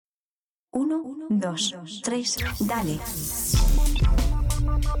1, 2, 3, dale.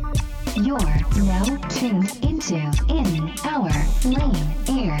 You're now tuned into In Our Lane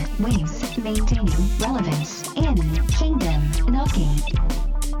Airwaves, maintaining relevance in Kingdom Knocking.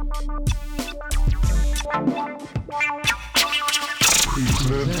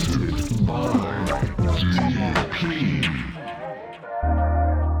 Presented by DP.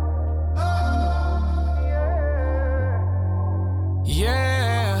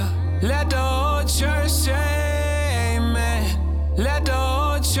 Yeah, let the whole church say amen. Let the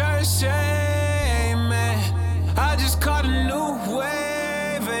whole church say amen. I just caught a new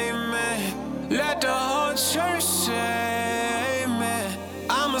wave, amen. Let the whole church say amen.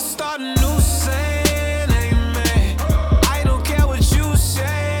 I'ma start a new saying, amen. I don't care what you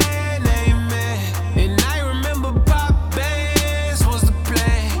say, amen. And I remember pop bands was the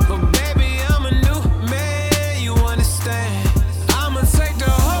plan. But baby, I'm a new man, you understand. I'ma take the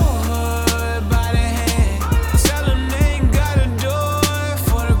whole hood by the hand. Tell them they ain't gotta do it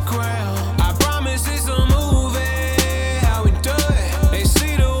for the crown. I promise it's a movie, how we do it. They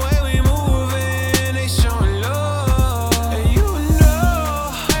see the way we moving, they showing love. And you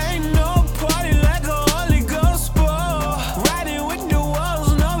know, ain't no party like a Holy Ghost ball. Riding with the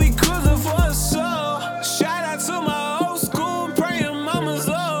walls, know we cruising for a soul. Shout out to my old school praying mamas,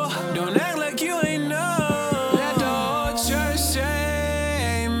 oh. Don't act like you ain't know. Let the whole church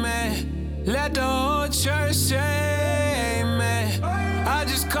say amen. Let the whole church say amen. I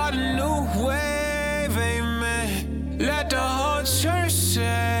just caught a new wave, amen. Let the whole church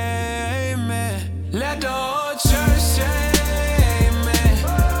say amen. Let the whole church say amen.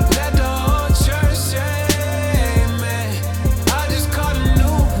 Let the whole church say amen. I just caught a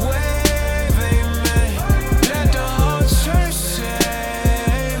new wave, amen. Let the whole church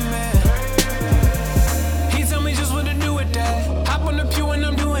say amen. He told me just what to do with that. Hop on the pew and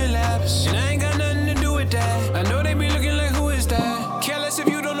I'm doing laps. And I ain't got nothing to do with that. I know they be looking like, who is that? Careless if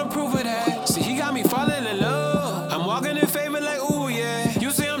you don't approve of that. See, he got me falling in love. I'm walking in favor like, ooh, yeah.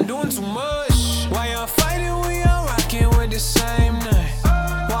 You say I'm doing too much. Why y'all fighting when y'all rocking with the same name?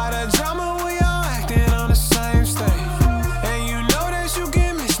 Why the drama when y'all acting on the same stage? And you know that you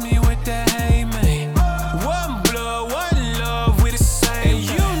can miss me with that, hey, man. One blood, one love, we the same. And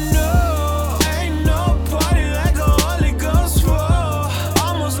you know, ain't no party like a Holy Ghost flow.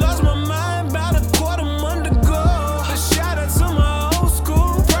 Almost lost my mind, about a quarter month ago. A shout out to my old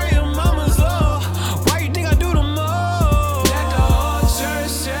school praying mamas, oh. Why you think I do the most? Let the whole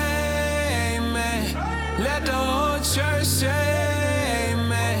church say amen. Let the whole church say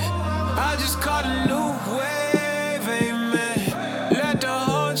amen. I just caught a new wave, amen. Let the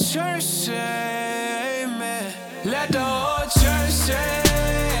whole church say amen. Let the whole church say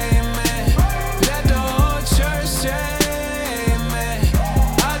amen. Let the whole church say amen.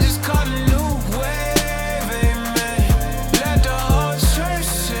 I just caught a new wave, amen. Let the whole church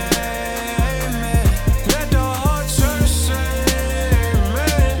say amen. Let the whole church say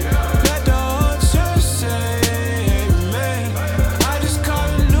amen. Let the whole church say amen. I just caught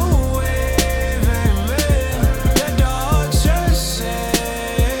a new wave, amen. Let the whole church say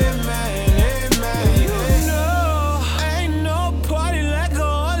amen, amen. You know, ain't no party like a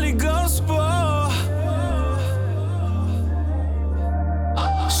Holy Ghost ball.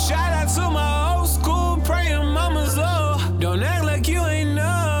 Shout out to my old school praying mamas, oh. Don't act like you ain't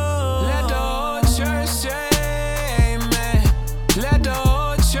know. Let the whole church say amen. Let the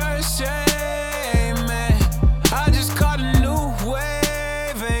whole church say amen. I just caught a new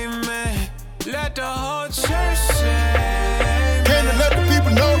wave, amen. Let the whole church say Came to let the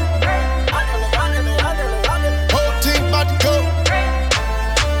people know. Whole team about to go.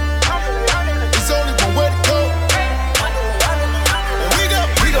 There's only one way to go. And we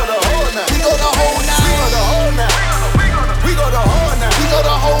go the whole night. We go the whole night. We go the whole night. We go the whole night. We go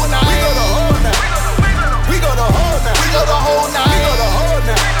the whole night. We go the whole night. We go the whole night. We go the whole night. We go the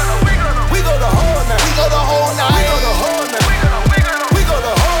whole night. We go the whole night. We go the whole night. We go the whole night. We go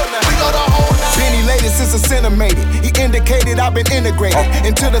the whole night. We go the whole night. Been elated since assimilated. He indicated I've been integrated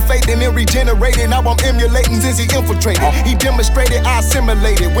into the faith and then regenerated. Now I'm emulating since he infiltrated. He demonstrated I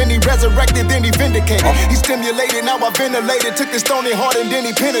assimilated. When he resurrected, then he vindicated. He stimulated, now I ventilated. Took his stony heart and then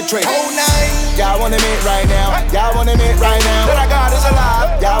he penetrated. Whole night. Y'all wanna admit right now. Y'all wanna admit right now that our God is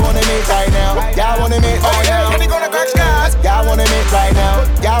alive. Y'all wanna admit right now. Y'all wanna admit right now. And he gonna crack skies. Y'all wanna admit right now.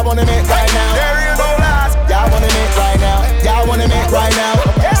 Y'all wanna admit right now. There is no lies. Y'all wanna admit right now. Y'all wanna admit right now.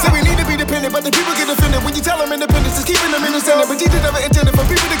 So we need to be dependent, but the people get offended when you tell them independence is keeping them in the center. But Jesus never intended for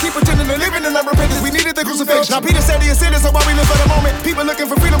people to keep pretending and living in unrepentance. We needed the crucifixion. Now Peter said he ascended, so why we live for the moment? People looking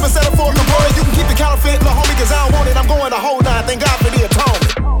for freedom, but settle for a component. You can keep the counterfeit, no homie, cause I don't want it. I'm going the whole nine. Thank God for the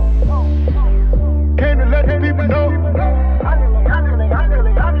atonement.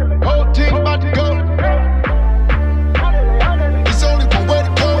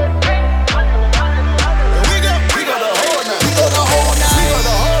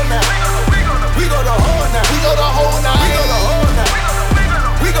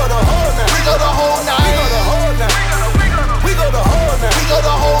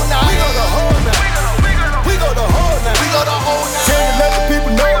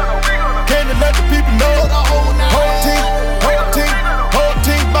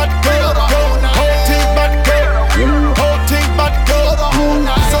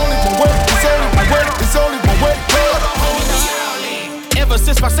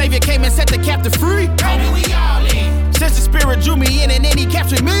 My savior came and set the captive free. Homie, we all in. Since the spirit drew me in and then he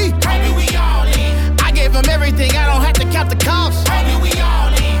captured me. Homie, we all in. I gave him everything, I don't have to count the cost. Homie, we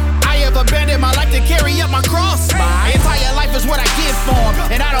all in. I have abandoned my life to carry up my cross. My entire life is what I give for him,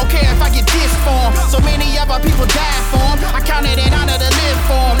 and I don't care if I get this for him. So many other people died for him. I count it an honor to live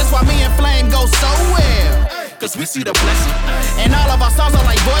for him. That's why me and Flame go so well, cause we see the blessing. And all of our songs are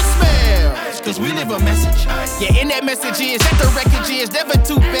like voicemails, cause we live a message. Yeah, and that message is that the wreckage is never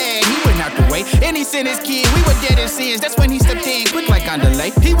too bad. He went out the way, and he sent his kid. We were dead in sins, that's when he stepped in, quick like on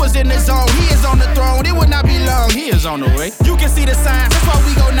delay. He was in the zone, he is on the throne. It would not be long, he is on the way. You can see the signs, that's why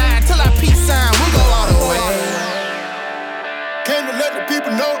we go 9 till our peace sign. We go all the way. Came to let the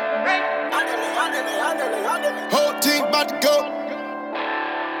people know. Whole team about to go.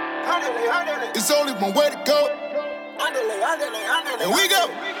 It's only one way to go. And we go.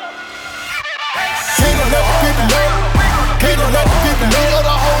 Can't let the people know. Can't let the people know.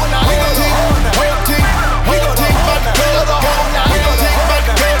 The whole night. Whole team about to go. The whole night. Whole team about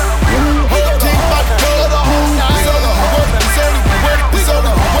to go. Whole team about to go. The whole night. It's only one way. It's only one way. It's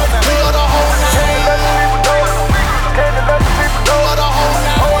only one way to go. The whole night. Can't let the people know. The whole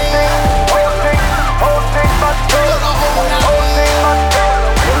night. Whole team about to go. The whole night.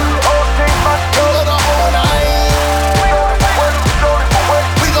 Whole team about to go.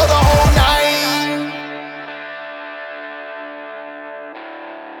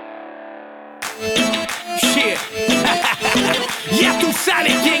 Ya tú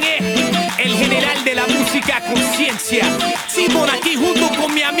sabes quién es, el general de la música a conciencia. Simón aquí junto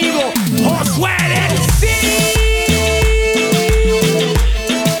con mi amigo Josué del C.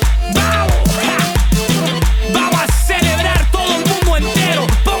 Vamos a celebrar todo el mundo entero.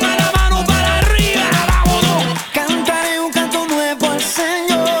 Ponga la mano para arriba, vámonos. Cantaré un canto nuevo al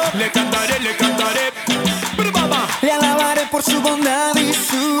Señor. Le cantaré. Le alabaré por su bondad y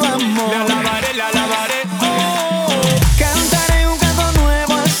su amor. Le alabaré. Cantaré un canto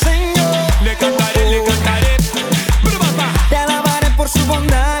nuevo al Señor. Le cantaré. Le alabaré por su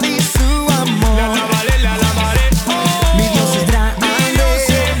bondad y su amor. Le alabaré. Mi Dios es grande.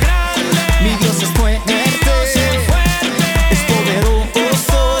 Mi Dios es fuerte. Es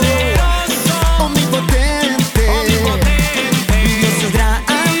poderoso. Omnipotente. Mi Dios es grande.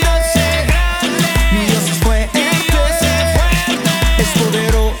 Mi Dios es fuerte. Es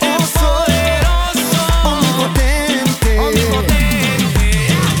poderoso. Omnipotente.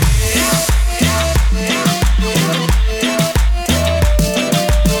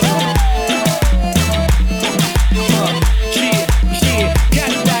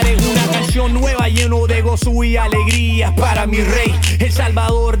 Cantaré una canción nueva lleno de gozo y alegría para mi rey, el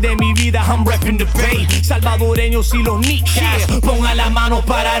salvador de mi vida. I'm repping the bay. Salvadoreños y los nichas, pongan la mano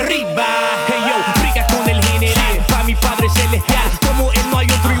para arriba. Hey yo, briga con el general, pa' mi padre celestial. Como él no hay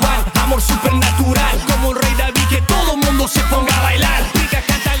otro igual, amor supernatural. Como el rey David, que todo mundo se ponga a bailar. Briga,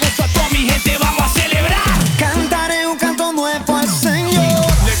 canta, gozo a toda mi gente, vamos a celebrar. Cantaré un canto nuevo al Señor.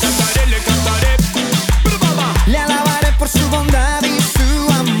 Le cantaré. Le alabaré por su bondad y su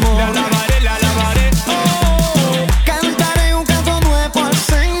amor. Le alabaré. Cantaré un canto nuevo al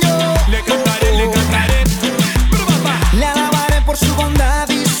Señor. Le cantaré. Le alabaré por su bondad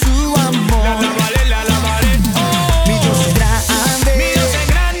y su amor. Le alabaré. Mi Dios es grande. Mi Dios es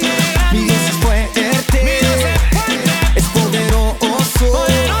grande. Mi Dios es fuerte. Mi Dios es fuerte. Es poderoso.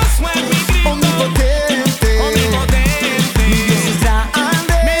 Poderoso es mi grito. Omnipotente. Mi Dios es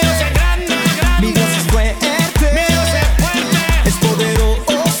grande. Mi Dios es grande. Mi Dios es fuerte. Mi Dios es fuerte. Es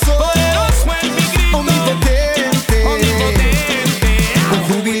poderoso. Poderoso es mi grito. Omnipotente. Con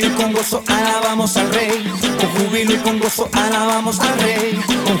júbilo y con gozo alabamos al Rey. Con júbilo y con gozo alabamos al Rey.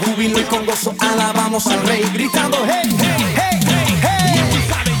 Con júbilo y con gozo alabamos al Rey. Gritando hey, hey, hey,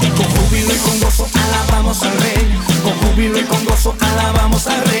 hey. Con júbilo y con gozo alabamos al Rey. Con júbilo y con gozo alabamos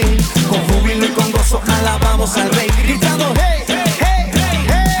al Rey. Con júbilo y con gozo alabamos al Rey. Gritando hey, hey, hey,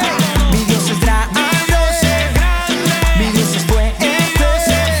 hey. Mi Dios es grande. Mi Dios es fuerte.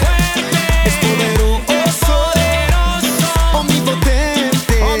 Es poderoso.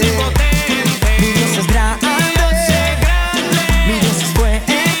 Omnipotente. Mi Dios es grande. Mi Dios es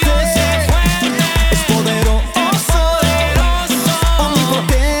fuerte. Es poderoso.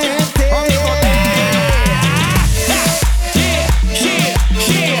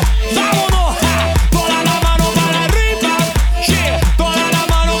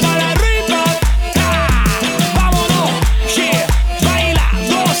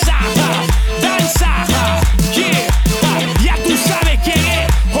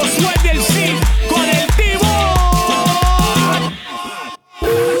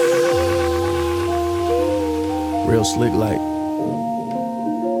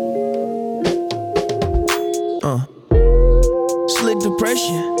 Slick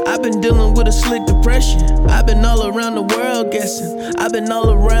depression. I've been dealing with a slick depression. I've been all around the world guessing. I've been all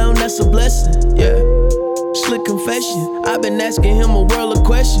around, that's a blessing. Yeah. Slick confession. I've been asking him a world of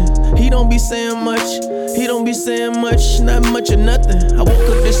questions. He don't be saying much. He don't be saying much, not much or nothing. I woke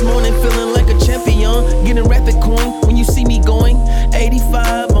up this morning feeling like a champion, getting rapid coin when you see me going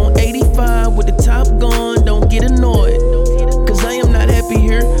 85 on 85 with the top gone. Don't get annoyed, cause I am not happy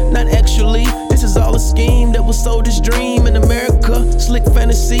here, not actually. This is all a scheme that was sold as dream in America. Slick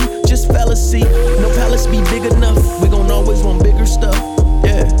fantasy, just fallacy. No palace be big enough, we gon' always want bigger stuff.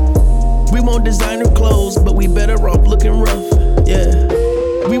 Yeah, we want designer clothes, but we better off looking rough. Yeah,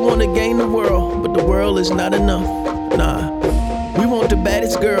 we wanna gain the world, but the world is not enough. Nah, we want the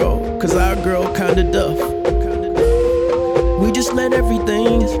baddest girl, cause our girl kinda duff. We just let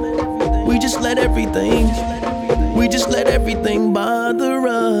everything, we just let everything, we just let everything bother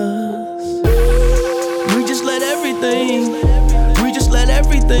us. We just let everything, we just let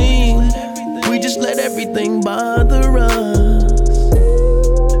everything, we just let everything bother us.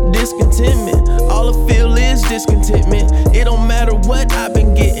 Discontentment, all I feel is discontentment. It don't matter what I've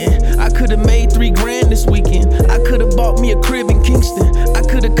been getting. I could've made $3 grand this weekend. I could've bought me a crib in Kingston. I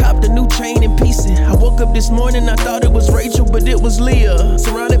could've copped a new chain in pieces. I woke up this morning, I thought it was Rachel, but it was Leah.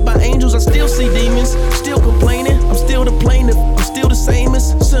 Surrounded by angels, I still see demons. Still complaining, I'm still the plaintiff. I'm still the same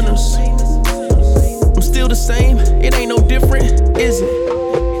as sinners. I'm still the same, it ain't no different, is it?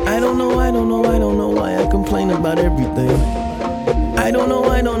 I don't know why I complain about everything. I don't know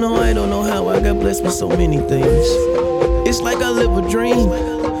how I got blessed with so many things. It's like I live a dream,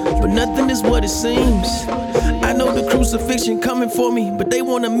 but nothing is what it seems. I know the crucifixion coming for me, but they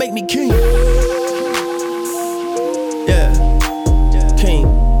wanna make me king. Yeah, king.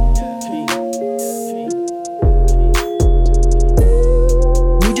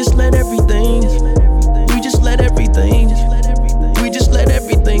 We just let everything, we just let everything, we just let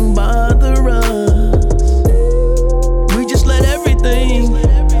everything bother us. We just let everything,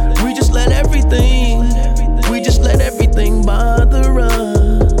 we just let everything, we just let everything bother us.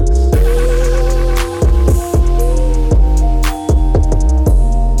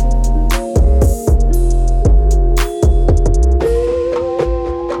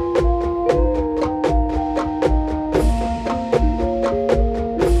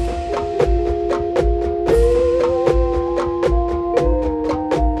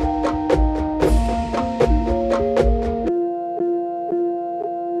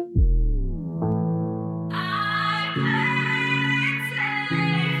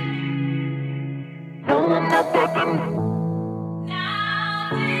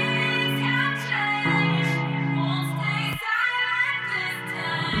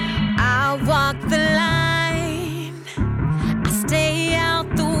 I walk the line, I stay out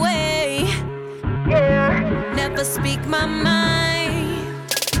the way, never speak my mind,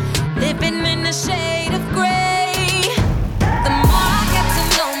 living in the shade of gray. The more I get to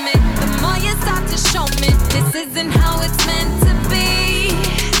know me, the more you start to show me this isn't how it's meant to be.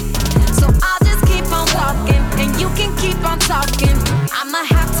 So I'll just keep on walking, and you can keep on talking. I'ma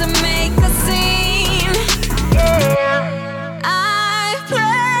have to make a scene. I've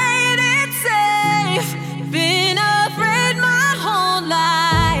played it safe, been afraid my whole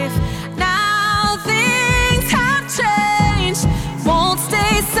life. Now things have changed, won't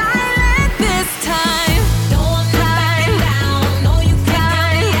stay silent this time. No, I'm not backing down, no you can't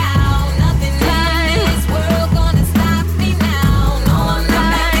count me out. Nothing in this world gonna stop me now. No, I'm not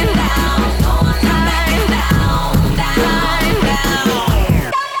backing down, no I'm not backing down, down.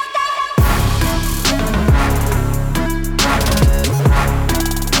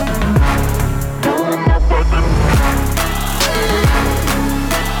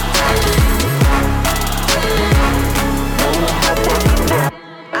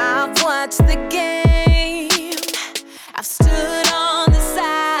 I've watched the game, I've stood on the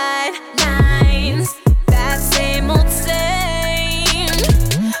sidelines, that same old same.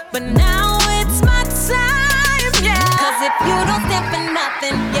 But now it's my time, yeah. 'Cause if you don't stand for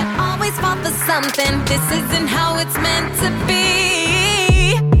nothing, you always fall for something. This isn't how it's meant to be.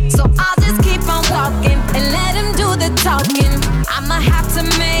 So I'll just keep on walking and let him do the talking. I'ma have to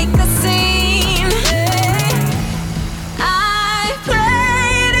make a scene. I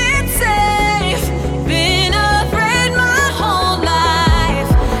played it safe, been afraid my whole life.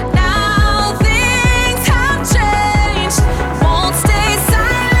 Now things have changed, won't stay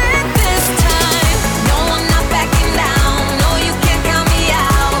silent this time. No, I'm not backing down, no you can't count me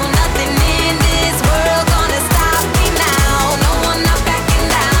out. Nothing in this world gonna stop me now. No, I'm not backing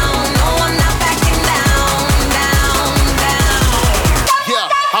down, no I'm not backing down, down, down.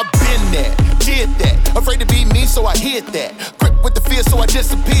 did that. Grip with the fear, so I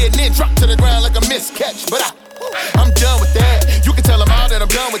disappeared and then dropped to the ground like a miscatch. But I'm done with that. You can tell them all that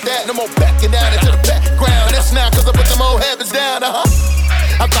I'm done with that. No more backing down into the background. That's now cause I put them old habits down,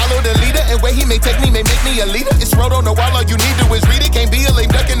 I follow the leader, and where he may take me may make me a leader. It's wrote on the wall, all you need to is read it. Can't be a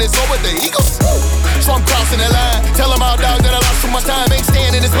lame duck in this hole with the Eagles. So I'm crossing the line. Tell them all, dog, that I lost too much time. Ain't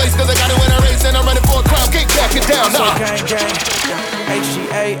staying in this place cause I gotta win a race and I'm running for a crown. Can't back it down, nah. So gang,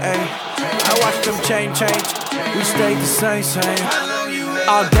 HGAA. I watched them change. We stayed the same.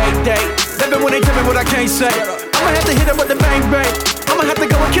 All day. Living when they tell me what I can't say. I'ma have to hit them with the bang. I'ma have to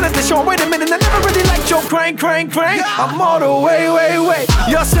go and kill it to show. Wait a minute, I never really liked your crank. I'm all the way.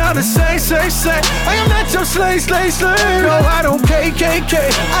 Y'all sound the same. I am not your slave. No, I don't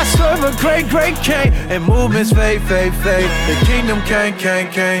KKK. I serve a great king. And movements fade. The kingdom can.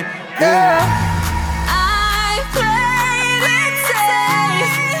 Yeah. I played it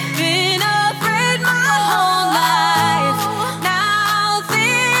safe, been afraid my whole life. Now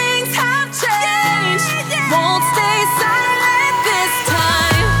things have changed, won't stay silent this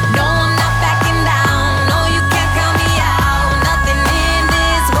time. No, I'm not backing down, no, you can't count me out. Nothing in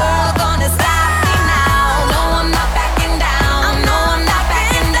this world gonna stop me now. No, I'm not backing down, no, I'm not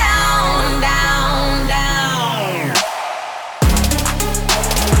backing down, down.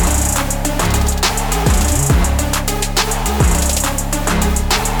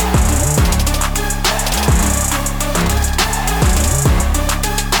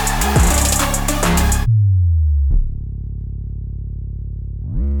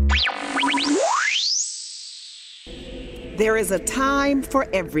 There is a time for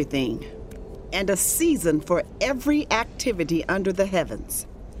everything, and a season for every activity under the heavens.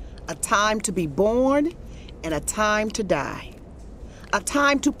 A time to be born, and a time to die. A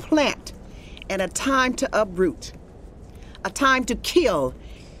time to plant, and a time to uproot. A time to kill,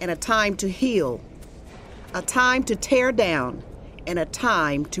 and a time to heal. A time to tear down, and a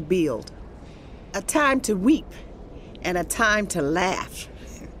time to build. A time to weep, and a time to laugh.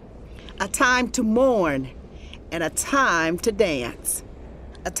 A time to mourn, and a time to dance.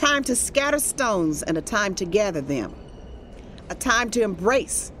 A time to scatter stones and a time to gather them. A time to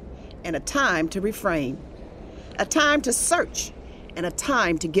embrace and a time to refrain. A time to search and a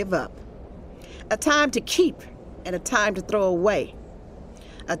time to give up. A time to keep and a time to throw away.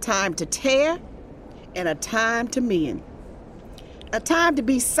 A time to tear and a time to mend. A time to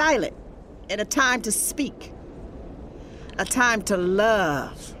be silent and a time to speak. A time to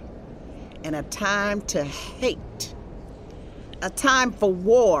love and a time to hate. A time for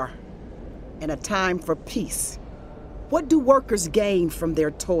war and a time for peace. What do workers gain from their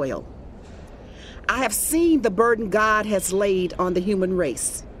toil? I have seen the burden God has laid on the human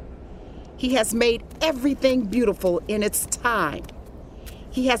race. He has made everything beautiful in its time.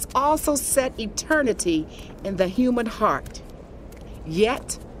 He has also set eternity in the human heart.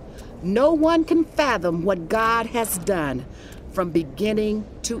 Yet, no one can fathom what God has done from beginning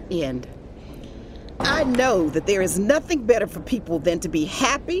to end. I know that there is nothing better for people than to be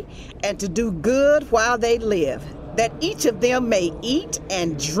happy and to do good while they live, that each of them may eat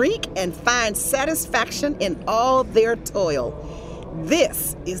and drink and find satisfaction in all their toil.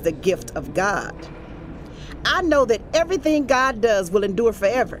 This is the gift of God. I know that everything God does will endure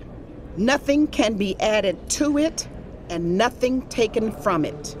forever. Nothing can be added to it and nothing taken from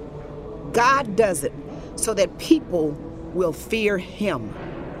it. God does it so that people will fear Him.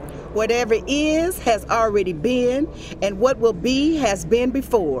 Whatever is has already been, and what will be has been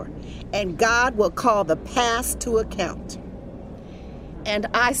before, and God will call the past to account. And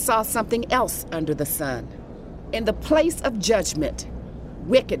I saw something else under the sun. In the place of judgment,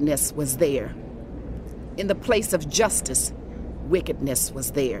 wickedness was there. In the place of justice, wickedness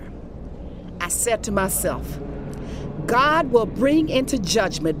was there. I said to myself, God will bring into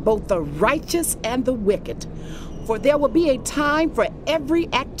judgment both the righteous and the wicked. For there will be a time for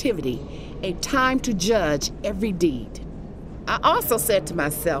every activity, a time to judge every deed. I also said to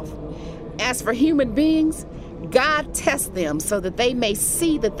myself, as for human beings, God tests them so that they may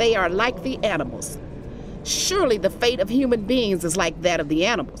see that they are like the animals. Surely the fate of human beings is like that of the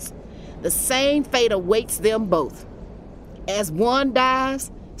animals. The same fate awaits them both. As one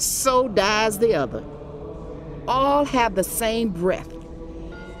dies, so dies the other. All have the same breath.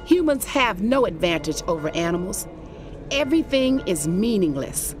 Humans have no advantage over animals. Everything is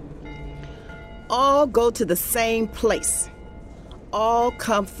meaningless. All go to the same place. All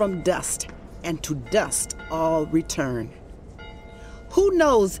come from dust, and to dust all return. Who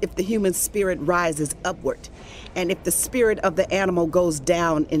knows if the human spirit rises upward, and if the spirit of the animal goes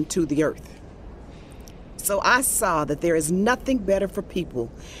down into the earth? So I saw that there is nothing better for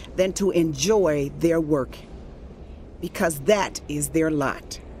people than to enjoy their work. because that is their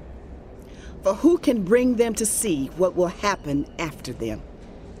lot. For who can bring them to see what will happen after them?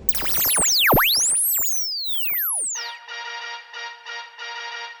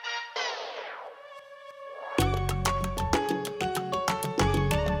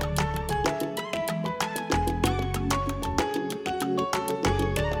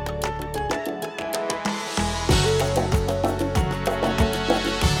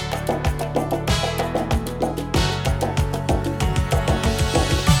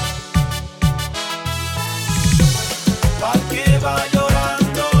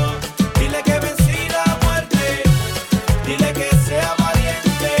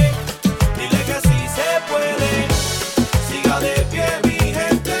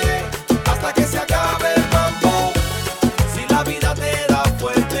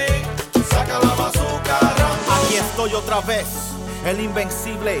 Otra vez, el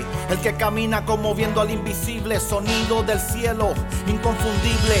invencible, el que camina como viendo al invisible, sonido del cielo,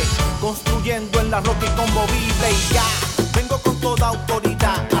 inconfundible, construyendo en la roca inconmovible. Y ya, vengo con toda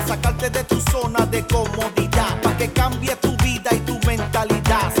autoridad a sacarte de tu zona de comodidad, para que cambie tu vida y tu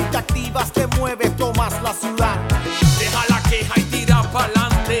mentalidad. Si te activas, te mueves, tomas la ciudad. Deja la queja y tira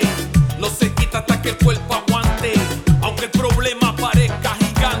pa'lante, no se quita hasta que el cuerpo aguante, aunque el problema parezca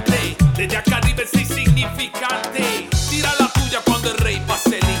gigante, desde acá arriba es insignificante. Tira la tuya cuando el rey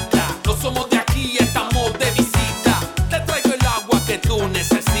pase lista. No somos de aquí, estamos de visita. Te traigo el agua que tú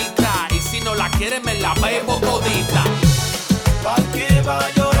necesitas, y si no la quieres me la bebo todita. Pa'l que va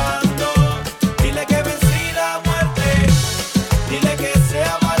llorando, dile que vencí la muerte, dile que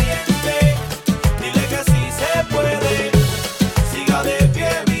sea valiente, dile que sí se puede. Siga de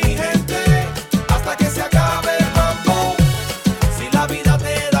pie mi gente, hasta que se acabe el mambo. Si la vida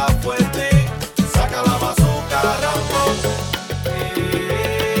te da fuerte, saca la bazooka, Rambo.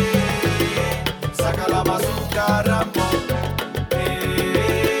 Saca la bazooka, Rambo.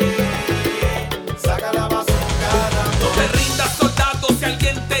 Saca la bazooka, Rambo. No te rindas, soldado, si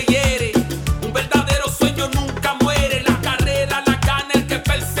alguien te hiere. Un verdadero sueño nunca muere. La carrera la gana el que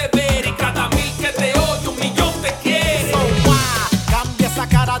persevere, y cada mil que te oye, 1,000,000 te quiere. Cambia esa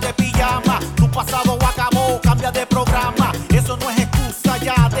cara de pijama, tu pasado acabó, cambia de programa. Eso no es excusa,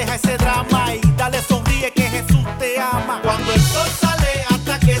 ya deja ese drama y dale sonríe que Jesús te ama. Cuando el sol sale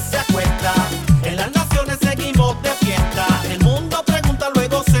hasta que se acuesta, en las naciones seguimos de fiesta. El mundo pregunta,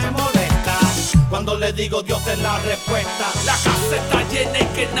 luego se molesta, cuando le digo Dios es la respuesta. La casa está llena y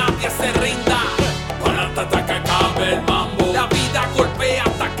que nadie se rinda. Para hasta que acabe el mambo. La vida golpea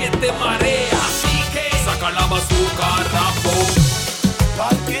hasta que te marea, así que saca la bazooka, Rambo.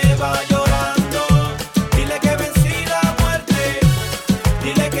 Pa'l que va llorando, dile que vencí la muerte,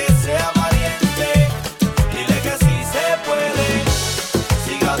 dile que sea valiente, dile que sí se puede.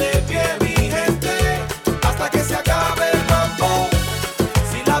 Siga de pie mi gente, hasta que se acabe el mambo.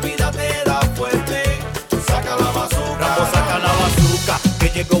 Si la vida te da fuerte, saca la bazooka. Rambo, saca la bazooka, que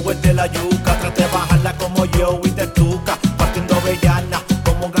llegó el de la yuca. Trate de bajarla como yo y te tuca, partiendo avellana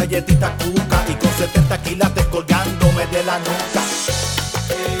como galletita cuca, y con 70 quilates colgándome de la nuca.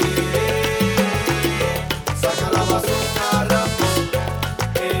 Saca la bazooka, Rambo.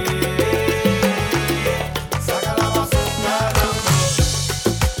 Saca la bazooka, Rambo.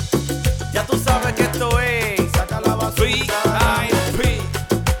 Ya tú sabes que esto es. Saca la bazooka, VIP,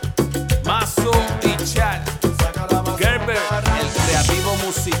 Mazo y Chad, saca la bazooka, Gerber, el creativo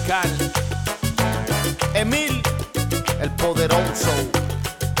musical. Emil, el poderoso.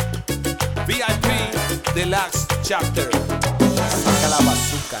 VIP, Deluxe Chapter. Saca la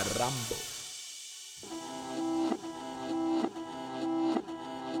bazooka, Rambo.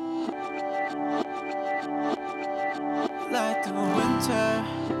 Like the winter,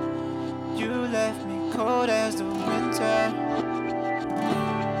 you left me cold as the winter.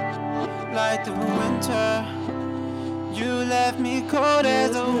 Like the winter, you left me cold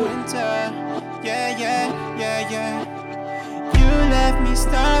as the winter. Yeah, yeah, yeah, yeah. You left me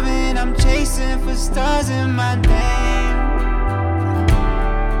starving, I'm chasing for stars in my name.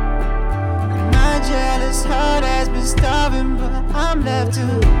 My jealous heart has been starving, but I'm left to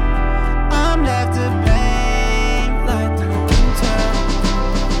blame. Like the winter,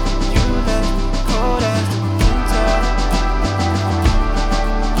 you left me cold as the winter.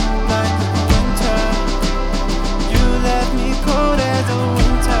 Like the winter, you left me cold as the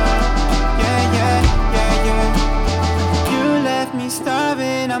winter. Yeah, yeah, yeah, yeah. You left me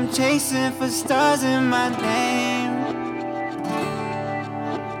starving, I'm chasing for stars in my name.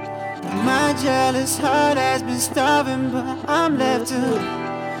 My jealous heart has been starving, but I'm left to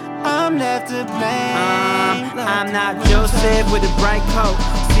blame. I'm not Joseph with a bright coat.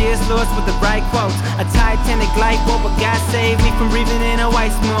 she is lost with the right quotes. A Titanic lifeboat, but God saved me from breathing in a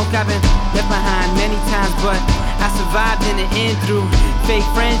white smoke. I've been left behind many times, but I survived in the end through fake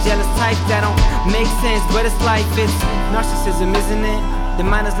friends, jealous types that don't make sense. But it's life, it's narcissism, isn't it? The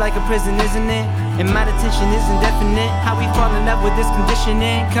mind is like a prison, isn't it? And my attention is indefinite. How we fall in love with this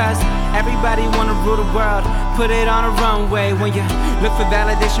conditioning? Cause everybody wanna rule the world, put it on a runway. When you look for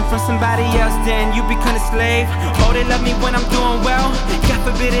validation from somebody else, then you become a slave. Oh, they love me when I'm doing well, God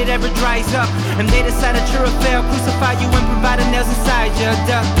forbid it ever dries up, and they decide that you're a fail, crucify you and provide the nails inside your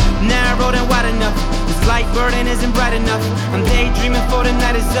duck. Narrow and wide enough, this light burden isn't bright enough. I'm daydreaming for the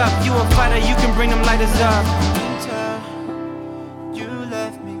night is up. You a fighter, you can bring them lighters up.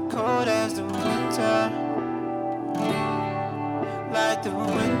 Cold as the winter, like the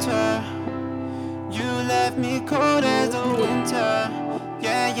winter. You left me cold as the winter.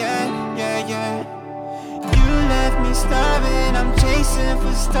 Yeah, yeah, yeah, yeah. You left me starving. I'm chasing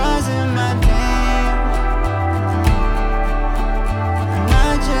for stars in my name.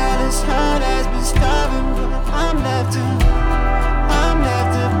 My jealous heart has been starving, but I'm left to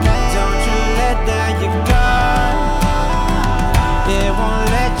blame. Don't you let down your guard. It won't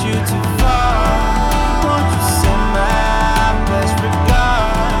let you too far. Won't you send my best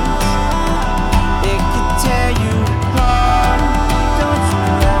regards? It could tear you apart. Don't you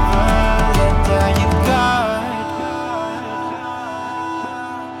ever let down your guard.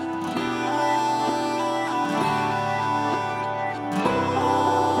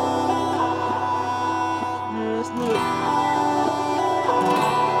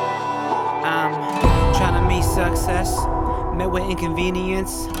 I'm trying to meet success, met with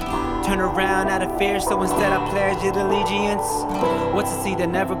inconvenience. Turn around out of fear, so instead I pledge it allegiance. What's a seed that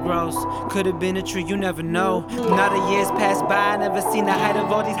never grows? Could have been a tree, you never know. Now the years pass by, never seen the height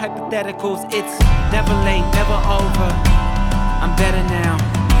of all these hypotheticals. It's never late, never over. I'm better now.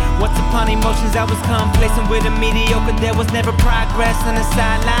 Once upon emotions I was complacent with a mediocre. There was never progress on the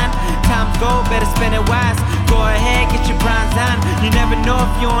sideline. Time's gold, better spend it wise. Go ahead, get your bronze on. You never know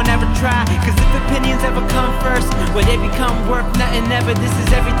if you don't ever try. Cause if opinions ever come first, will they become worth nothing ever? This is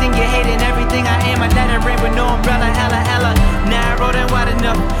everything you hate and everything I am. I let it rain with no umbrella, hella narrow and wide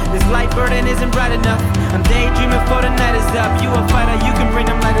enough. This light burden isn't bright enough. I'm daydreaming for the night is up. You a fighter, you can bring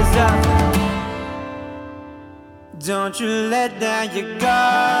them lighters up. Don't you let down your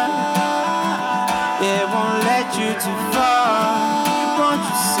guard. It won't let you too far. Won't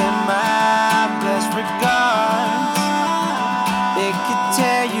you send my best regards? It could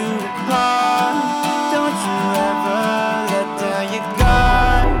tear you apart. Don't you ever let down your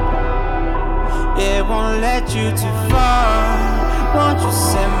guard. It won't let you too far. Won't you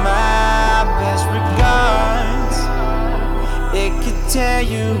send my best regards? It could tear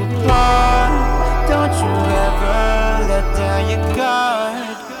you apart. Don't you ever let down your guard.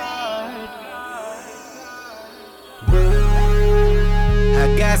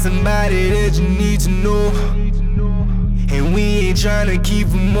 I got somebody that you need to know, and we ain't tryna keep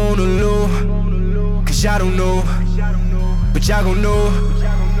them on the low. Cause y'all don't know, but y'all gon' know.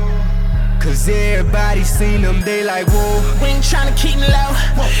 Cause everybody seen them, they like, whoa. We ain't tryna keep them low,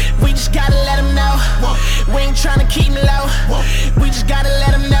 we just gotta let them know. We ain't tryna keep them low, we just gotta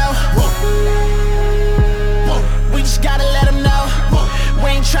let them know. We just gotta let them know. We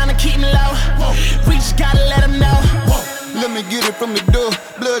ain't tryna keep them low, we just gotta let them know. Let me get it from the door,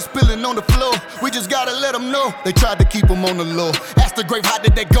 blood spilling on the floor. We just gotta let them know. They tried to keep them on the low. Asked the grave, how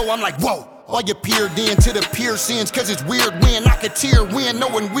did they go? I'm like, whoa. All you peered in to the piercings, cause it's weird when I could tear when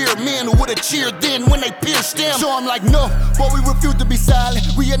knowing weird men who would've cheered then when they pierced them. So I'm like, no, boy, we refuse to be silent.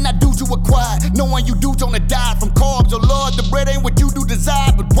 We are not dudes who are quiet. Knowing you dudes on the die from carbs. Oh Lord, the bread ain't what you do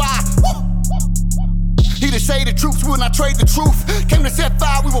desire, but why? Woo! He to say the troops, we will not trade the truth. Came to set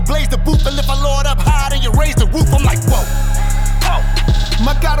fire, we will blaze the booth and lift our Lord up high, then you raise the roof. I'm like, whoa.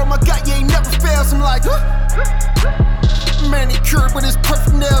 My God, oh my God, you ain't never fails. I'm like, manicured with his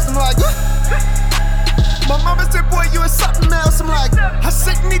perfect nails. I'm like, My mama said, boy, you is something else. I'm like, I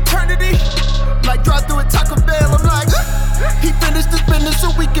sit in eternity, like drive through a Taco Bell. I'm like, he finished his business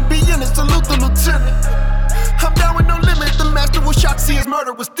so we can be in it. Salute the lieutenant. I'm down with no limit. The master was shocked, see his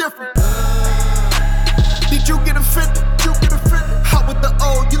murder was different. Did you get offended? You get offended? Hot with the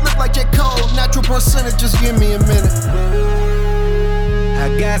O, you look like J. Cole. Natural percentage, just give me a minute. I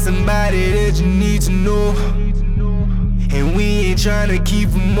got somebody that you need to know, and we ain't tryna keep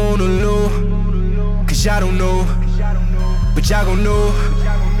them on the low. Cause y'all don't know, but y'all gon' know.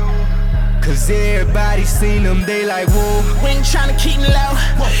 Cause everybody seen them, they like, whoa. We ain't tryna keep them low,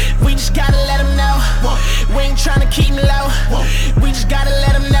 we just gotta let them know. We ain't tryna keep them low, we just gotta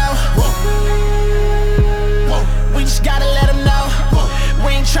let them know. We just gotta let them know.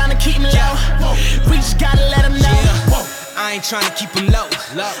 We ain't tryna We just gotta let them know. I ain't tryna keep them low.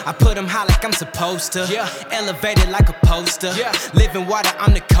 I put them high like I'm supposed to. Elevated like a poster. Living water,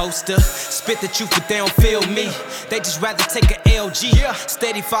 I'm the coaster. Spit the truth, but they don't feel me. They just rather take a LG.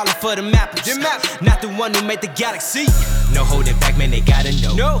 Steady falling for the mappers. Not the one who made the galaxy. No holding back, man, they gotta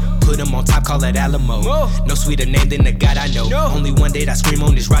know. Put them on top, call it Alamo. No sweeter name than the God I know. Only one day I scream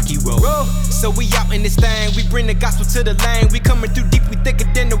on this rocky road. So we out in this thing, we bring the gospel to the lane. We coming through deep, we thicker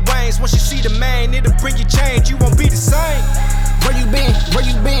than the Waynes. Once you see the main, it'll bring you change. You won't be the same. Where you been? Where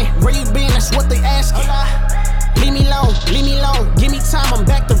you been? Where you been? That's what they asking. Leave me alone, leave me alone. Give me time, I'm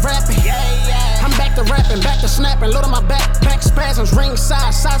back to rapping. I'm back to rapping, back to snapping. Load on my back spasms, ring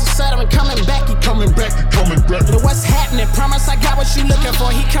size of Saturn. Coming back, he coming back, he coming back. But what's happening? Promise I got what you looking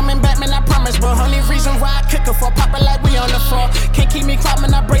for. He coming back, man, I promise. But only reason why I cook it for poppin' like we on the floor. Can't keep me quiet,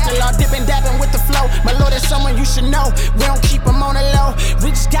 man, I break the law. Dipping, dabbing with the flow. My lord is someone you should know. We don't keep him on the low. We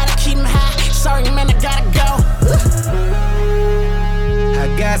just gotta keep him high. Sorry, man, I gotta go. I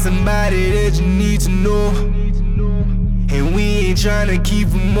got somebody that you need to know, and we ain't tryna keep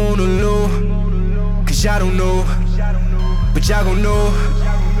them on the low, cause y'all don't know, but y'all gon' know,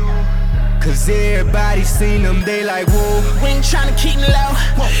 cause everybody seen them, they like whoa. We ain't tryna keep them low,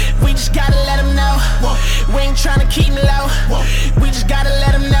 we just gotta let them know. We ain't tryna keep them low, we just gotta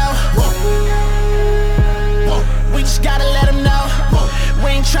let them know. We just gotta let them know.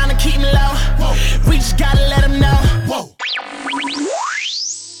 We ain't tryna keep them low, we just gotta let them know.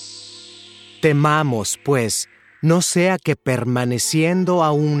 Temamos, pues, no sea que permaneciendo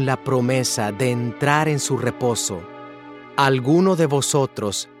aún la promesa de entrar en su reposo, alguno de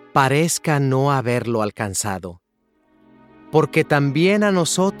vosotros parezca no haberlo alcanzado. Porque también a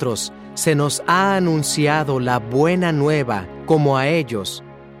nosotros se nos ha anunciado la buena nueva como a ellos,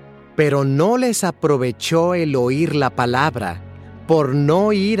 pero no les aprovechó el oír la palabra, por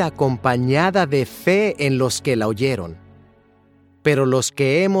no ir acompañada de fe en los que la oyeron. Pero los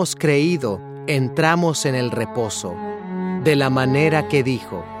que hemos creído, entramos en el reposo, de la manera que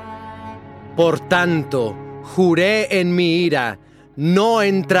dijo: Por tanto, juré en mi ira, no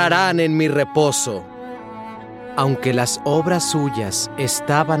entrarán en mi reposo. Aunque las obras suyas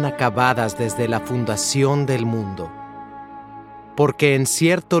estaban acabadas desde la fundación del mundo. Porque en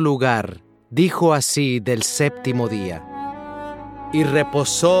cierto lugar dijo así del séptimo día: Y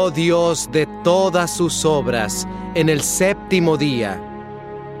reposó Dios de todas sus obras en el séptimo día.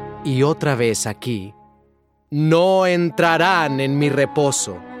 Y otra vez aquí: No entrarán en mi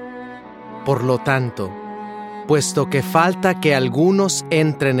reposo. Por lo tanto, puesto que falta que algunos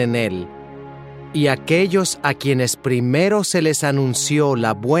entren en él, y aquellos a quienes primero se les anunció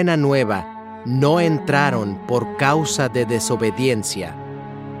la buena nueva no entraron por causa de desobediencia,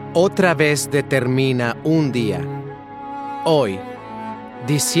 otra vez determina un día, hoy,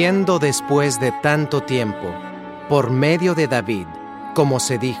 diciendo después de tanto tiempo, por medio de David, como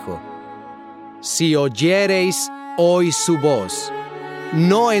se dijo: Si oyereis hoy su voz,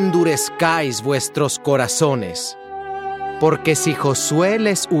 no endurezcáis vuestros corazones. Porque si Josué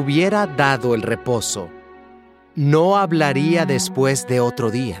les hubiera dado el reposo, no hablaría después de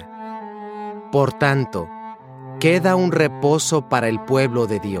otro día. Por tanto, queda un reposo para el pueblo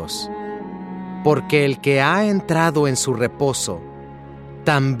de Dios. Porque el que ha entrado en su reposo,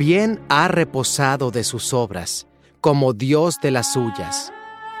 también ha reposado de sus obras, como Dios de las suyas.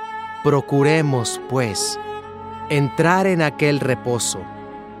 Procuremos, pues, entrar en aquel reposo,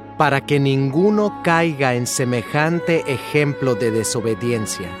 para que ninguno caiga en semejante ejemplo de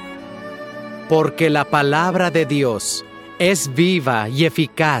desobediencia. Porque la palabra de Dios es viva y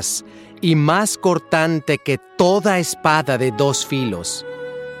eficaz, y más cortante que toda espada de dos filos,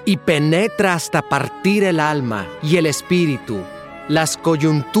 y penetra hasta partir el alma y el espíritu, las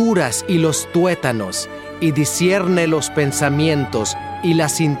coyunturas y los tuétanos, y discierne los pensamientos y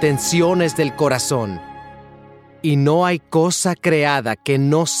las intenciones del corazón. Y no hay cosa creada que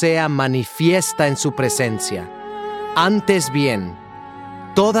no sea manifiesta en su presencia. Antes bien,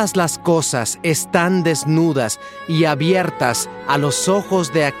 todas las cosas están desnudas y abiertas a los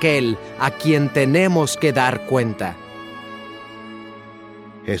ojos de aquel a quien tenemos que dar cuenta.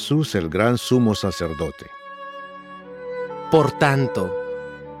 Jesús, el gran sumo sacerdote. Por tanto,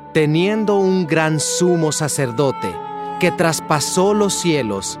 teniendo un gran sumo sacerdote que traspasó los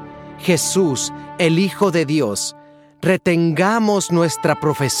cielos, Jesús, el Hijo de Dios, retengamos nuestra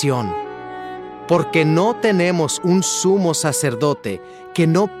profesión, porque no tenemos un sumo sacerdote que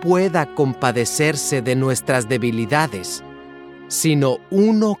no pueda compadecerse de nuestras debilidades, sino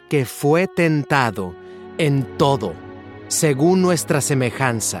uno que fue tentado en todo, según nuestra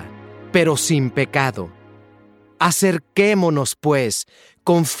semejanza, pero sin pecado. Acerquémonos, pues,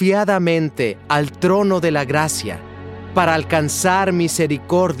 confiadamente al trono de la gracia, para alcanzar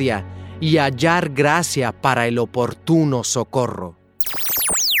misericordia y hallar gracia para el oportuno socorro.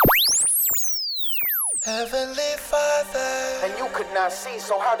 Heavenly Father, And you could not see,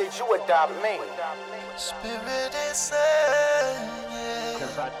 so how did you adopt me? Spirit inside, yeah.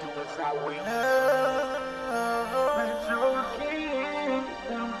 'Cause I do as I will.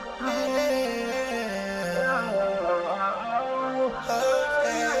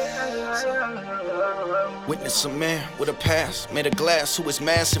 Witness a man with a past, made of glass who is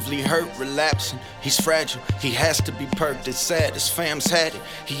massively hurt, relapsing. He's fragile, he has to be perked. It's sad, his fam's had it.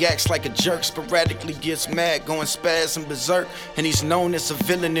 He acts like a jerk, sporadically gets mad, going spaz and berserk. And he's known as a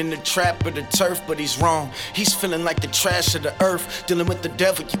villain in the trap of the turf, but he's wrong. He's feeling like the trash of the earth. Dealing with the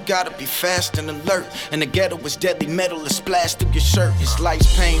devil, you gotta be fast and alert. And the ghetto is deadly metal is splashed through your shirt. His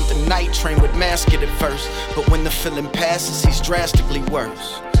life's pain, the night train would mask it at first. But when the feeling passes, he's drastically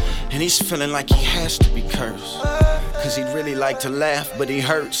worse. And he's feeling like he has to be cursed. Cause he'd really like to laugh, but he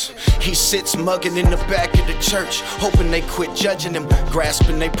hurts. He sits mugging in the back of the church, hoping they quit judging him,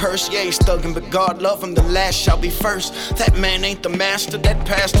 grasping their purse. Yeah, he's thugging, but God love him, the last shall be first. That man ain't the master, that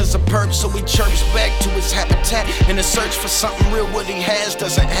pastor's a perp. So he chirps back to his habitat in a search for something real. What he has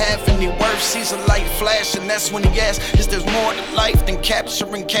doesn't have any worth. Sees a light flash, and that's when he asks, is there more to life than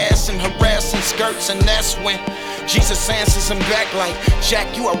capturing casts and harassing skirts? And that's when Jesus answers him back like,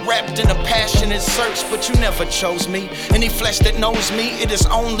 Jack, you are wrapped in a passionate search, but you never chose me. Any flesh that knows me, it is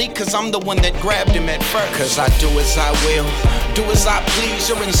only cause I'm the one that grabbed him at first. Cause I do as I will, do as I please.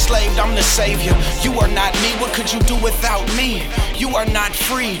 You're enslaved, I'm the savior. You are not me, what could you do without me? You are not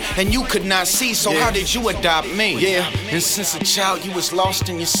free, and you could not see, so how did you adopt me? Yeah, and since a child you was lost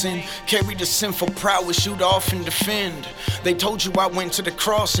in your sin, carried the sinful prowess you'd often defend. They told you I went to the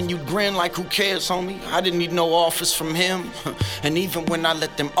cross and you'd grin like who cares, homie? I didn't need no offers from him. And even when I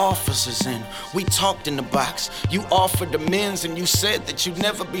let them officers in, we talked in the box. You offered amends and you said that you'd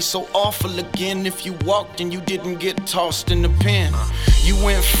never be so awful again if you walked and you didn't get tossed in the pen. You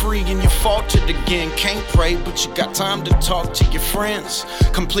went free and you faltered again. Can't pray, but you got time to talk to your friends.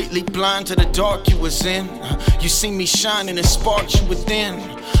 Completely blind to the dark you was in. You see me shining and sparked you within.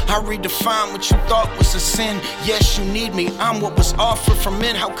 I redefine what you thought was a sin. Yes, you need me, I'm what was offered from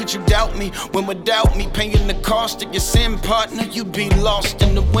men. How could you doubt me when without me paying the cost of your sin, partner, you'd be lost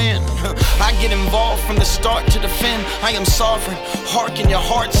in the wind. I get involved from the start to the fin. I am sovereign, hearken your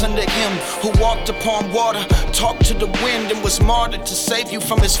hearts under him who walked upon water, talked to the wind, and was martyred to save you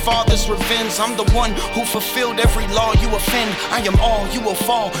from his father's revenge. I'm the one who fulfilled every law you offend. I am all, you will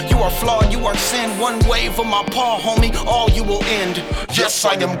fall, you are flawed, you are sin. One wave of my paw, homie, all you will end. Yes,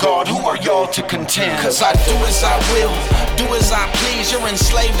 I am God, who are y'all to contend? Cause I do as I will, do as I please. You're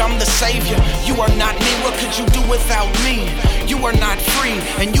enslaved, I'm the savior. You are not me, what could you do without me? You are not free,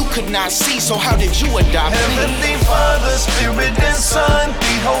 and you could not see, so how did you adopt me? Heavenly Father, Spirit and Son,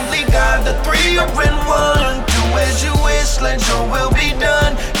 the Holy God, the three are in one. Do as you wish, let your will be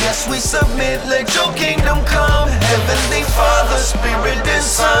done. Yes, we submit, let your kingdom come. Heavenly Father, Spirit and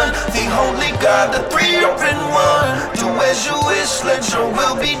Son, the Holy God, the three are in one. Do as you wish, let your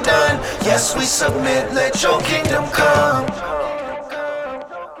will be done. Yes, we submit, let your kingdom come.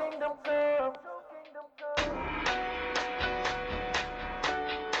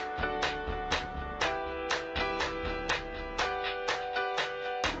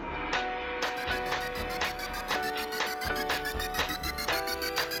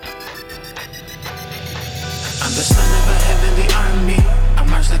 I'm the son of a heavenly army. I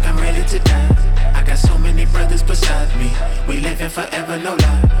march like I'm ready to die. I got so many brothers beside me. We living forever, no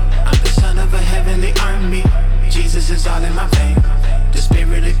lie. I'm the son of a heavenly army. Jesus is all in my vein. The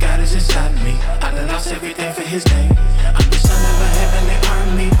spirit of God is inside me. I done lost everything for his name. I'm the son of a heavenly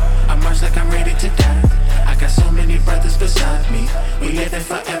army. I march like I'm ready to die. I got so many brothers beside me. We living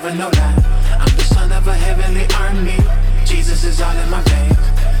forever, no lie. I'm the son of a heavenly army. Jesus is all in my veins.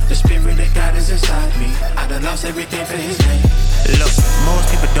 The spirit of God is inside me. I done lost everything for his name. Look, most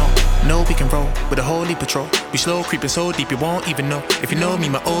people don't know we can roll with a holy patrol. We slow creeping so deep you won't even know. If you know me,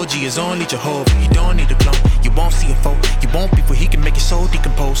 my OG is only Jehovah. You don't need a clone, you won't see a foe. You won't be where he can make your soul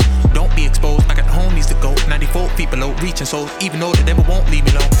decompose. Don't be exposed, I got homies to go. 94 feet below, reaching souls. Even though the devil won't leave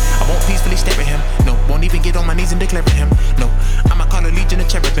me alone, I won't peacefully stare at him. No, won't even get on my knees and declare him. No, I'ma call a legion of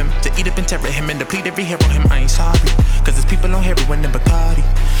cherubim to eat up and terror him and deplete every hair on him. I ain't sorry, cause there's people on heroin and Bacardi,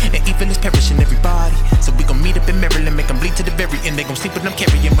 and evil is perishing everybody. So we gon' meet up in Maryland, make them bleed to the very end. They gon' sleep with them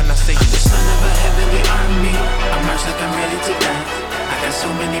carrying when I say I'm the son of a heavenly army. I march like I'm ready to die. I got so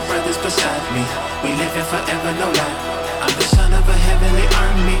many brothers beside me. We living forever, no lie. I'm the son of a heavenly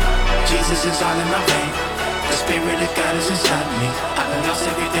army. Jesus is all in my vein. The The Spirit of God is inside me. I done lost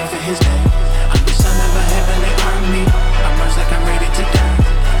everything for His name. I'm the son of a heavenly army. I'm merged like I'm ready to die.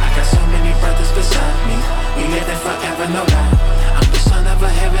 I got so many brothers beside me. We living forever, no lie. I'm the son of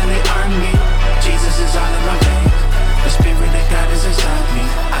a heavenly army. Jesus is all in my veins. The Spirit of God is inside me.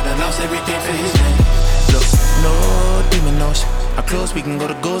 I done lost everything for His name. Look, no demon knows how close we can go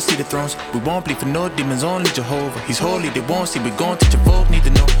to go see the thrones. We won't bleed for no demons, only Jehovah. He's holy, they won't see. We gon' teach your folk, need to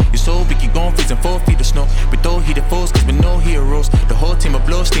know. Your soul, we keep going, freezing 4 feet of snow. We throw heated foes, cause we know heroes. The whole team of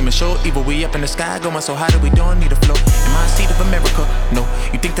blow, steam and show evil. We up in the sky, going so high that we don't need a flow. Am I a seed of America? No.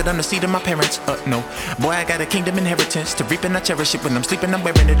 You think that I'm the seed of my parents? No. Boy, I got a kingdom inheritance to reap and I cherish it. When I'm sleeping, I'm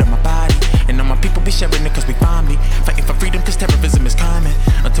wearing it on my body. And all my people be sharing it cause we find me. Fighting for freedom cause terrorism is coming.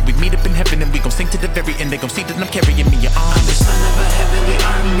 Until we meet up in heaven and we gon' sing to the very end. They gon' see that I'm carrying me your arms. I'm the son of a heavenly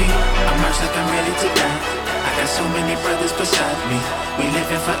army. I'm marched like I'm ready to die. I got so many brothers beside me. We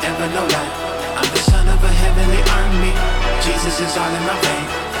living forever, no lie. I'm the son of a heavenly army. Jesus is all in my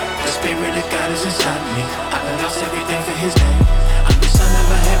veins. The Spirit of God is inside me. I done lost everything for His name. I'm the son of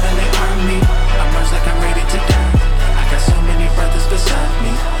a heavenly army. I'm marched like I'm ready to die. I got so many brothers beside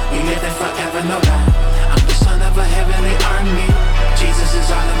me. We living forever, no lie. I'm the son of a heavenly army. Jesus is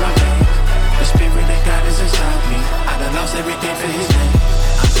all in my veins. The Spirit of God is inside me. I done lost everything for His name.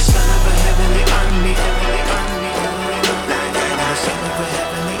 I'm the son of a heavenly army. Heavenly army. I'm the son of a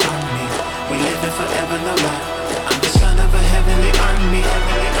heavenly army. We living forever, no lie. I'm the son of a heavenly army.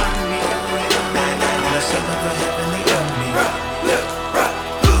 Heavenly army. I'm the son of a heavenly army. I'm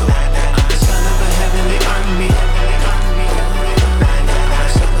the son of a heavenly army. Heavenly army. I'm the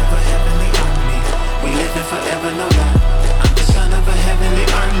son of a heavenly army. We living forever, no lie. I'm the son of a heavenly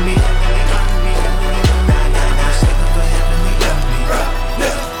army. Heavenly army. I'm the son of a heavenly army.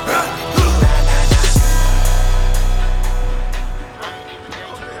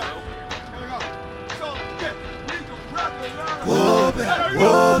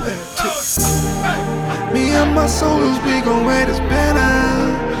 Me and my soldiers, we gon' wear this banner,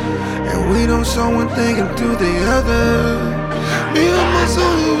 and we don't show one thing and do the other. Me and my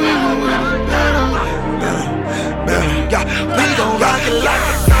soldiers, we gon' wear this banner, yeah. We gon' rock it like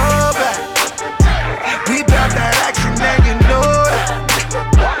a throwback. We bout that action and you know that.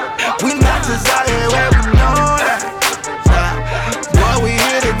 We not just out here where we know that. Boy, we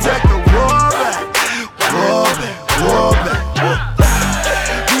here to take the war back. War back, war back.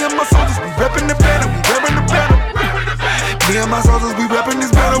 Me and my soldiers, we reppin' the banner, we wearing the banner. Me and my soldiers, we reppin'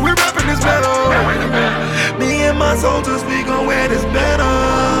 this banner, we reppin' this banner. Me and my soldiers, we gon' wear this banner,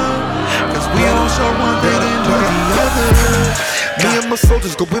 cause we don't show one thing and do the other. Me and my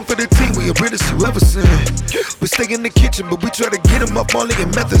soldiers go in for the team, we the realest you ever seen. We stay in the kitchen, but we try to get them up, all in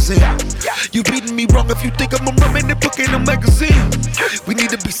methods in. You beating me wrong if you think I'm a rum in the book in the magazine. We need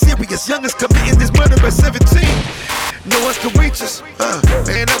to be serious, youngest committing this murder at 17. No one can reach us,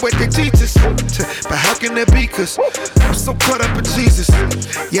 man, that's what they teach us. But how can that be? Cause I'm so caught up in Jesus.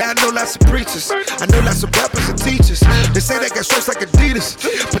 Yeah, I know lots of preachers, I know lots of rappers and teachers. They say they got shirts like Adidas,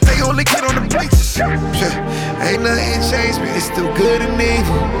 but they only get on the bleachers. Ain't nothing changed me, it's still good and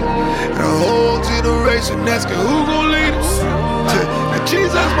evil. And a whole generation asking who gon' lead us. And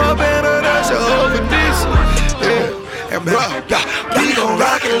Jesus, my banner, that's Jehovah Nissi. Yeah, and bro, we gon'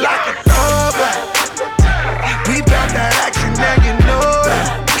 rock it like a throwback. We bout that action and you know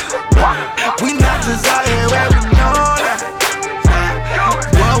that. We not just out here where we know that.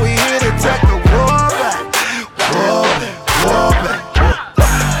 Boy, we here to take the war back. War back, war back.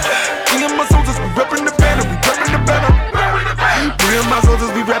 Me and my soldiers, we reppin' the banner, we reppin' the banner. Me and my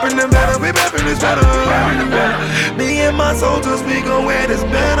soldiers, we reppin' the banner, we reppin' this banner. Me and my soldiers, we gon' wear this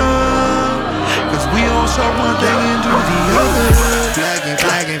banner, cause we don't show one thing and do the other. Flagging,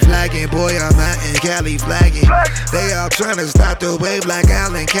 flagging, flagging, boy, I'm out in Cali flagging. They all tryna stop the wave like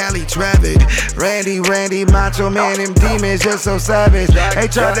Allen, Cali, Travis. Randy, Macho Man, them demons just so savage. They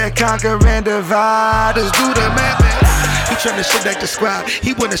try to conquer and divide us, do the mapping. He tryna shit like the squad,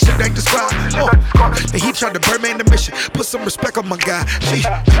 he wanna shit like the squad. And he tried to burn man the mission, put some respect on my guy.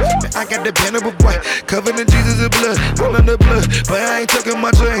 I got the banner of white, covered in Jesus' blood, all in the blood. But I ain't talking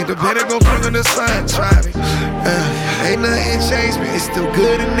my drink, the banner gon' bring on the sun. Try me, ain't nothing changed me, it's still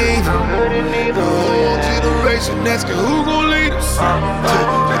good and evil. The whole generation asking who gon' lead us.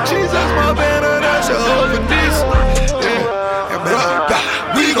 And Jesus, my banner, that's Jehovah Nissi. Yeah, and bro,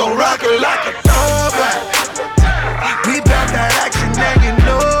 we gon' rock it like a throwback. We bout that action and you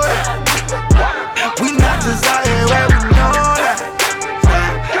know that. We not just out here where we know that.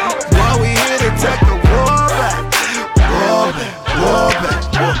 Boy, we here to take the war back. War back, war back.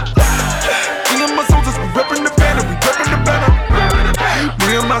 Me and my soldiers, we reppin' the banner, we reppin' the banner.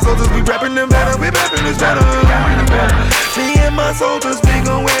 Me and my soldiers, we reppin' the banner, we reppin' this banner.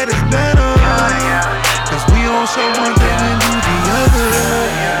 show one thing and do the other.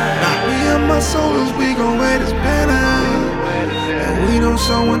 Me and my soldiers, we gon' wear this banner. And we don't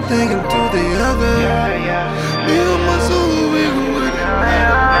show one thing and do the other. Me and my soldiers, we gon' wear this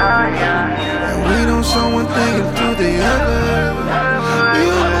banner. And we don't show one thing and do the other. Me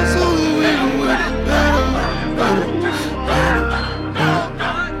and my soldiers, we gon' wear this banner.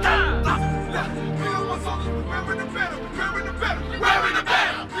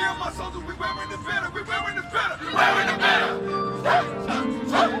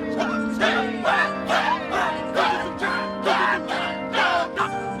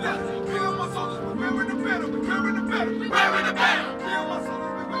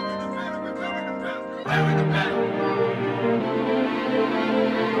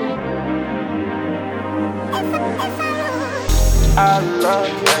 I love,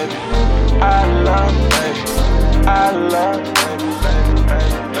 baby. I love, baby. I love, baby, baby,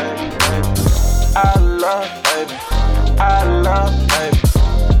 baby, baby, baby. I love, baby. I love, baby.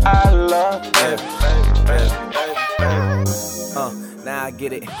 I love, baby, baby, baby, baby, baby. Now I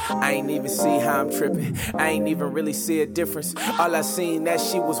get it. I ain't even see how I'm tripping. I ain't even really see a difference. All I seen that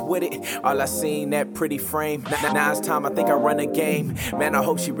she was with it. All I seen that pretty frame. Now it's time, I think I run a game. Man, I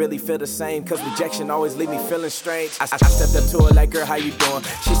hope she really feel the same, cause rejection always leave me feeling strange. I stepped up to her like, girl, how you doing?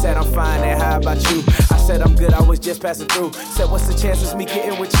 She said, I'm fine, and how about you? I said, I'm good, I was just passing through. Said, what's the chances me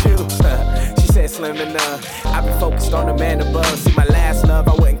getting with you? She said, slim and none. I've been focused on the man above. See, my last love,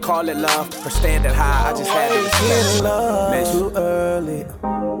 I wouldn't call it love. Her standard high, I just had to respect. Man, too early,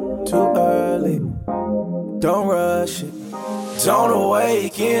 too early. Don't rush it. Don't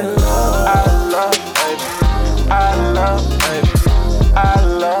awaken love. I love, baby. I love, baby. I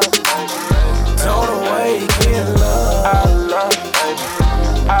love, baby. Don't awaken love. I love, baby.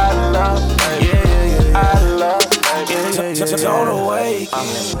 I love, baby. I love, baby. Don't awaken.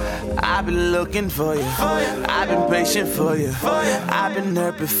 I've been looking for you. I've been patient for you. I've been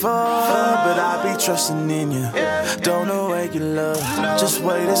hurt before, but I be trusting in you. Don't awaken love. Just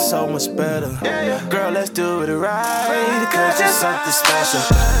wait, it's so much better. Girl, let's do it right, cause it's something special.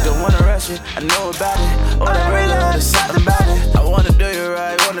 Don't wanna rush it, I know about it. All I really love is something about it. I wanna do you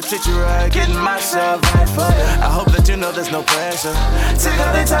right, wanna treat you right, getting myself right for you. I hope that you know there's no pressure. Take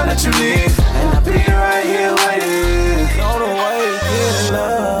all the time that you need, and I'll be right here waiting. Don't awaken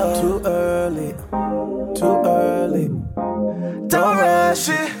love. Too early, too early. Don't rush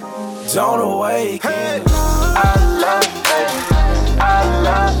it. Don't awaken. I love, baby. I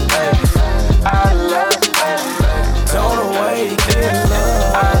love, baby. I love, baby. Don't awaken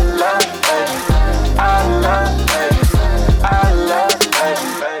love. I love, baby. I love, baby. I love, baby,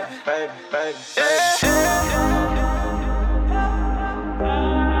 baby, baby, baby.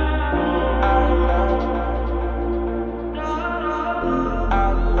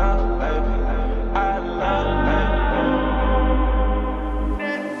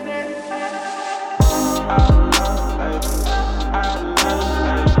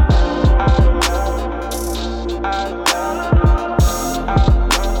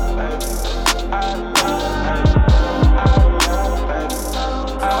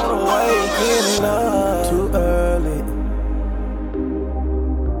 Too early.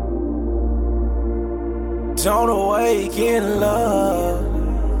 Don't awaken love.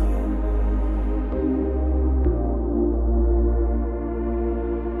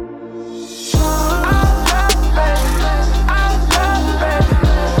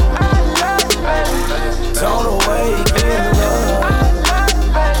 Don't awaken love.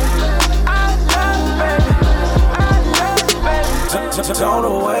 Don't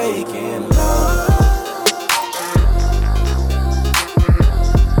awaken love.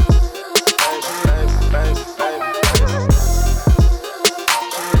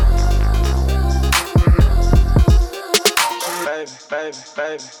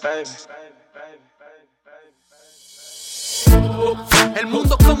 El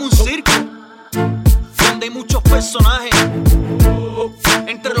mundo es como un circo donde hay muchos personajes.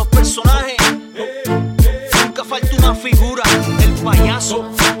 Entre los personajes nunca falta una figura, el payaso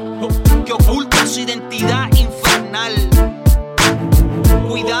que oculta su identidad infernal.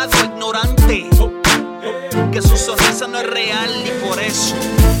 Cuidado, ignorante, que su sonrisa no es real y por eso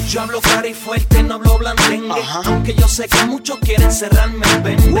yo hablo claro y fuerte, no hablo blandengue. Aunque yo sé que muchos quieren cerrarme el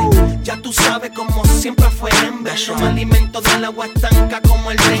vende. Ya tú sabes como siempre fue hembra. Yo me alimento del agua estanca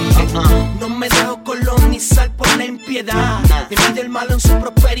como el dengue. No me dejo colonizar por la impiedad. Divide el malo en su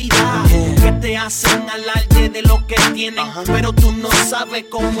prosperidad. Que te hacen alarde de lo que tienen, pero tú no sabes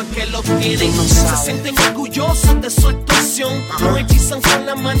cómo es que lo tienen. Se sienten orgullosos de su actuación. Nos hechizan con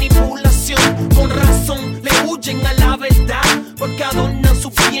la manipulación. Con razón le huyen a la verdad, porque adornan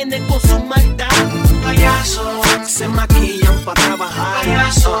su bienes con su maldad. Allá payaso. Se maquillan para trabajar,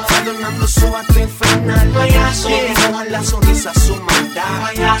 payaso. Adornando su acto infernal, payaso. Le dibujan la sonrisa a su maldad,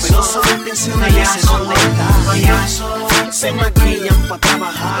 payaso. Pero su intención es dónde está, payaso. Se maquillan para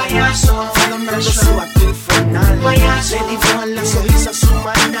trabajar, payaso. Adornando su acto infernal, payaso. Le dibujan la sonrisa a su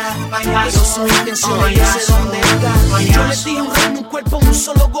maldad, payaso. Pero su intención es dónde está, payaso. Yo les dije un reino, un cuerpo, un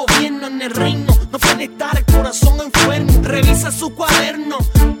solo gobierno en el reino. No puede estar el corazón enfermo. Revisa su cuaderno.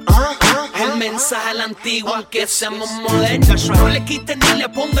 El mensaje al antiguo, aunque seamos modernos. No le quiten ni le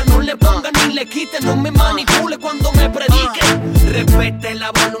pongan, no le pongan ni le quiten. No me manipule cuando me predique. Respete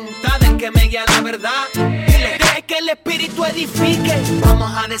la voluntad del que me guía a la verdad. Deje que el espíritu edifique.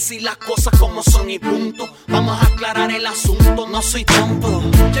 Vamos a decir las cosas como son y punto. Vamos a aclarar el asunto, no soy tonto.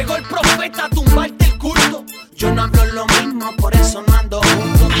 Llegó el profeta a tumbarte el culto. Yo no hablo lo mismo, por eso no ando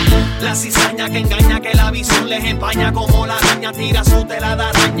junto. La cizaña que engaña, que la visión les empaña. Como la araña tira su tela de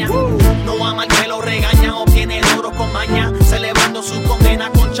araña. No ama al que lo regaña, obtiene el oro con maña. Celebrando su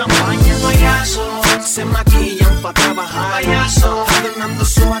condena con champaña. Payaso, se maquillan para trabajar, payaso. Adornando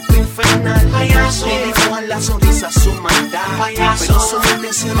su acto infernal, payaso. Le dibujan la sonrisa a su maldad, payaso. Pero su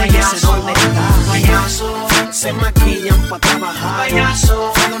intención es dónde está, payaso. Se maquillan para trabajar,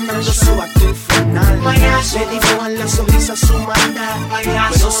 payaso. Adornando su acto infernal, payaso. Le dibujan la sonrisa a su maldad,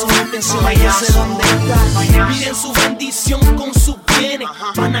 payaso. Pero su intención es dónde está. Piden su bendición con sus bienes,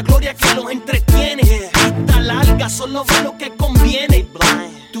 vanagloria que los entretiene. Vista larga, solo ve lo que conviene.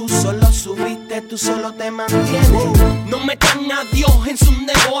 Tú solo subiste, tú solo te mantienes. No metan a Dios en su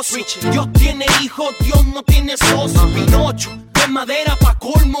negocio. Dios tiene hijos, Dios no tiene socio. Pinocho, de madera pa'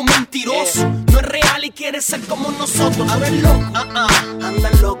 colmo, mentiroso. No es real y quiere ser como nosotros. No eres loco,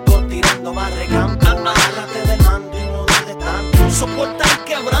 andan loco tirando barrecampo. Agárrate del mando y no dudes tanto. Soporta el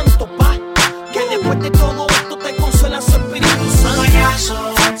quebranto, pa' que después de todo esto te consuela su Espíritu Santo.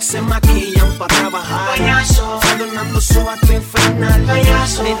 Payaso, se maquillan para trabajar, payaso. Adornando su acto infernal,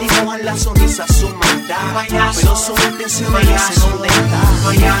 payaso. Le dibujan la sonrisa a su maldad, payaso. Pero su intención es dónde está,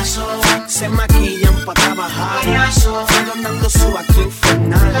 payaso. Se maquillan para trabajar, payaso. Adornando su acto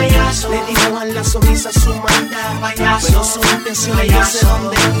infernal, payaso. Le dibujan la sonrisa a su maldad, payaso. Pero su intención es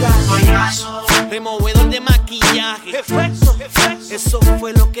dónde está, payaso. Removedor de maquillaje, efecto. Eso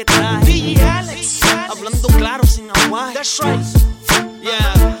fue lo que traje. DJ Alex, hablando claro sin aguaje. That's right.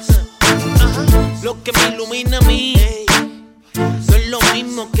 Yeah. Lo que me ilumina a mí no es lo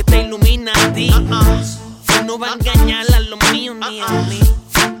mismo que te ilumina a ti. No va a engañar a los míos ni a mí.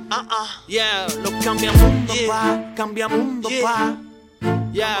 Yeah, lo cambia mundo, pa, cambia mundo, pa.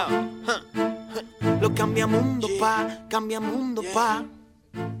 Yeah, lo cambia mundo, pa, cambia mundo, pa.